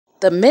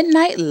The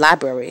Midnight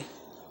Library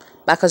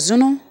by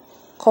Kazuno,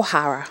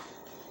 Kohara.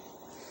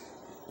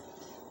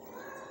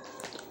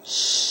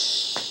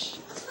 Shh.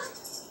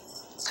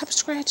 Stop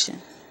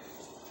scratching.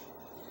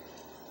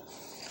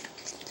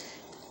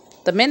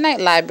 The Midnight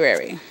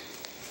Library.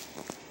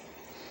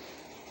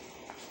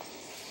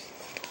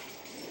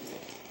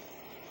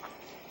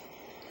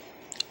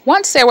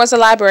 Once there was a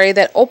library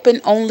that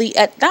opened only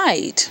at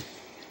night.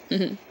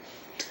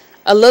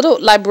 A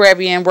little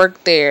librarian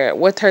worked there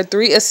with her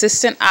 3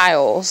 assistant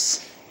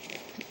owls.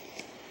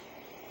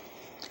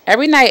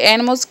 Every night,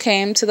 animals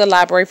came to the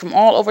library from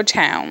all over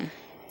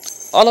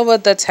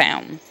the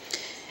town.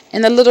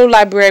 And the little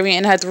librarian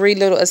and her 3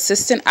 little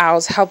assistant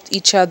owls helped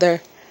each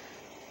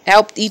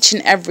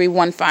and every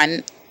one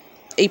find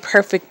a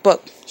perfect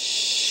book.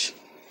 Shh.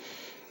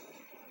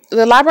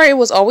 The library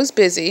was always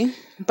busy,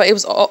 but it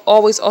was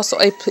always also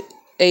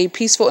a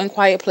peaceful and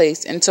quiet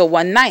place until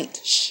one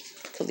night. Shh,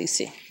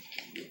 Khaleesi.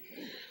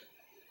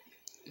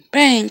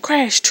 Bang,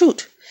 crash,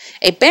 toot.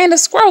 A band of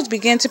squirrels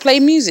began to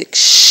play music.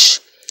 Shh,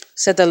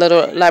 said the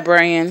little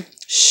librarian.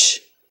 Shh.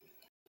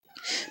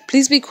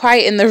 Please be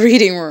quiet in the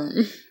reading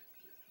room.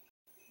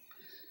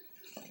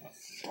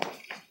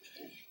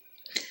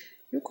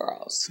 You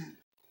girls.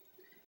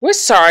 We're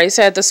sorry,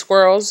 said the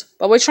squirrels,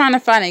 but we're trying to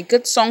find a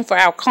good song for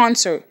our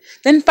concert.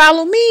 Then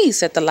follow me,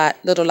 said the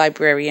little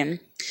librarian.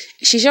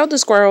 She showed the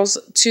squirrels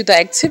to the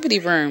activity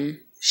room.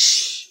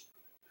 Shh.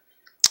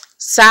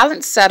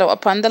 Silence settled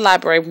upon the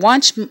library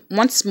once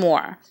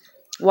more,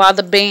 while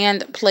the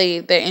band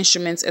played their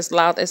instruments as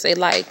loud as they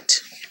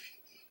liked.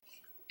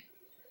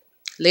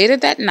 Later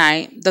that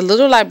night, the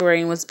little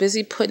librarian was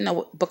busy putting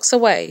the books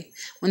away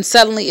when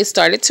suddenly it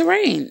started to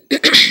rain.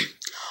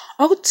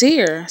 Oh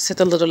dear, said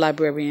the little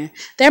librarian.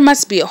 There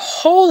must be a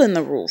hole in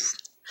the roof.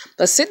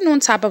 But sitting on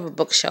top of a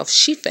bookshelf,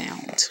 she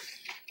found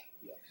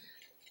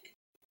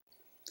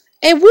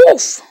a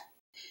wolf.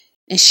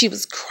 And she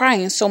was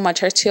crying so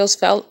much her tears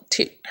fell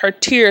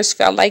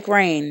like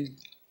rain.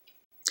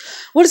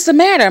 What is the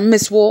matter,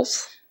 Miss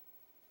Wolf?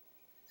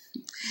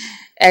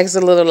 Asked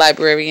the little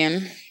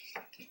librarian.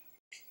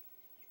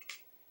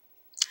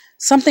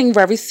 Something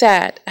very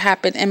sad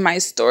happened in my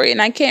story,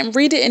 and I can't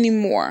read it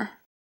anymore,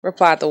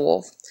 replied the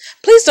wolf.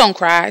 Please don't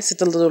cry, said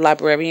the little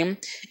librarian,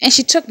 and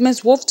she took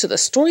Miss Wolf to the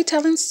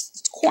storytelling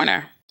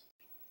corner.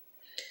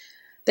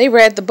 They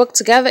read the book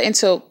together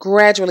until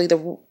gradually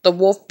the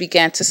wolf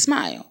began to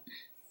smile.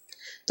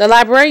 The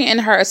librarian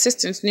and her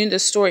assistants knew the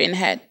story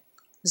had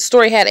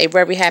a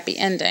very happy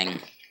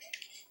ending.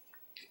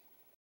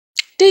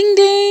 Ding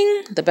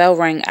ding! The bell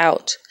rang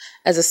out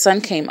as the sun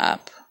came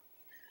up.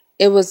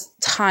 It was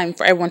time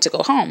for everyone to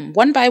go home.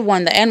 One by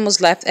one, the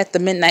animals left the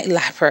midnight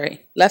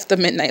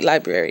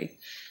library.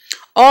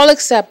 All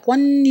except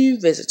one new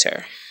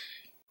visitor.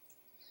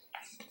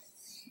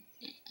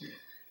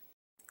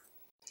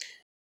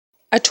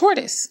 A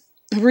tortoise,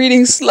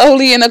 reading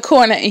slowly in a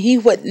corner, and he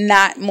would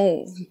not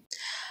move.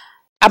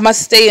 I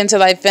must stay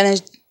until I finish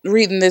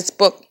reading this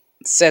book,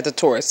 said the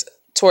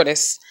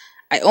tortoise.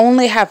 I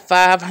only have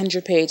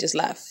 500 pages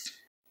left.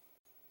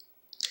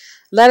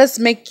 Let us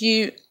make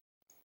you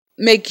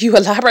a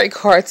library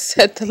card,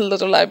 said the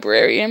little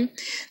librarian.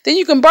 Then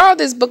you can borrow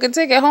this book and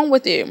take it home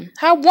with you.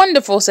 How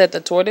wonderful, said the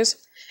tortoise,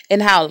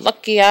 and how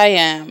lucky I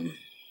am.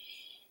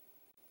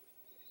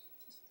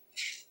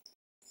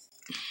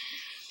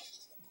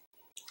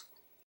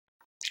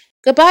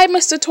 Goodbye,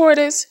 Mr.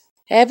 Tortoise.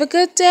 Have a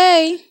good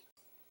day.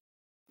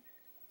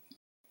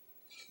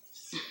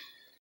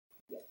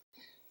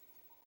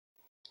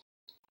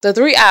 The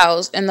 3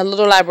 owls and the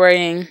little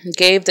librarian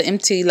gave the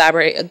empty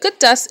library a good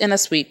dust and a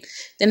sweep.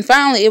 Then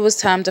finally it was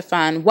time to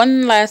find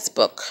one last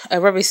book, a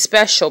very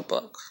special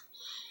book.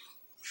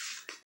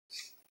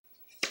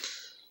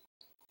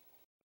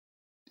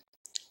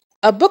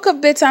 A book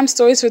of bedtime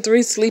stories for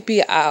 3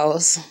 sleepy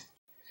owls.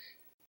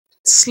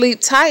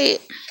 Sleep tight.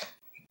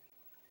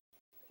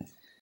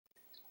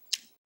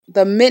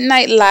 The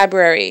Midnight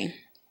Library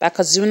by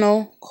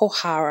Kazuno,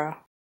 Kohara.